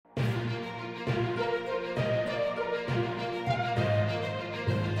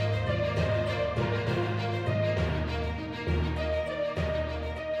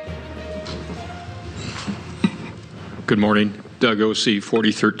Good morning. Doug Osespoke,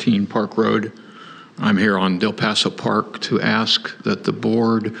 4013 Park Road. I'm here on Del Paso Park to ask that the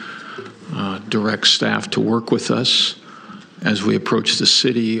board direct staff to work with us as we approach the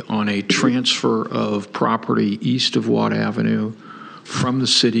city on a transfer of property east of Watt Avenue from the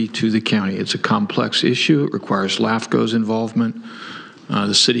city to the county. It's a complex issue. It requires LAFCO's involvement.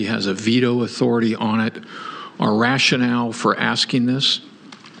 The city has a veto authority on it. Our rationale for asking this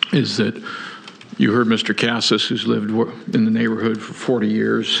is that you heard Mr. Cassis, who's lived in the neighborhood for 40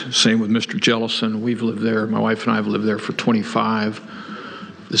 years. Same with Mr. Jellison. We've lived there. My wife and I have lived there for 25.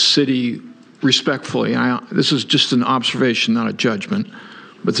 The city, respectfully, this is just an observation, not a judgment,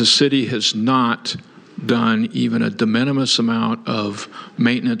 but the city has not done even a de minimis amount of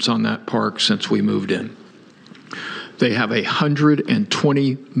maintenance on that park since we moved in. They have a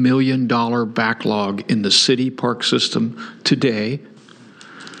 $120 million backlog in the city park system today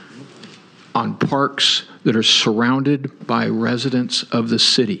on parks that are surrounded by residents of the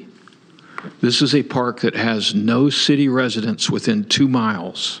city. This is a park that has no city residents within 2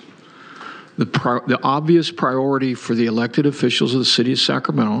 miles. The obvious priority for the elected officials of the city of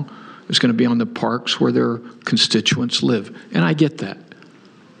Sacramento is going to be on the parks where their constituents live. And I get that.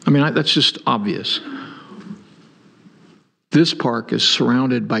 I mean, that's just obvious. This park is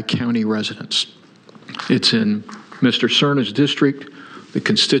surrounded by county residents. It's in Mr. Cerna's district. The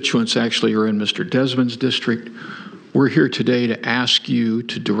constituents actually are in Mr. Desmond's district. We're here today to ask you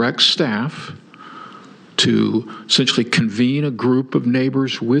to direct staff to essentially convene a group of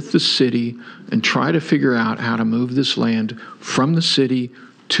neighbors with the city and try to figure out how to move this land from the city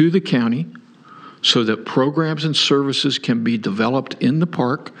to the county so that programs and services can be developed in the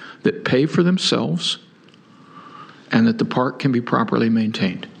park that pay for themselves and that the park can be properly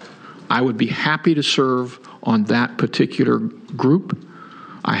maintained. I would be happy to serve on that particular group.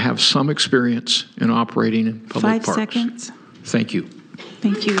 I have some experience in operating in public parks. 5 seconds. Thank you.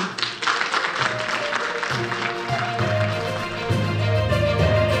 Thank you.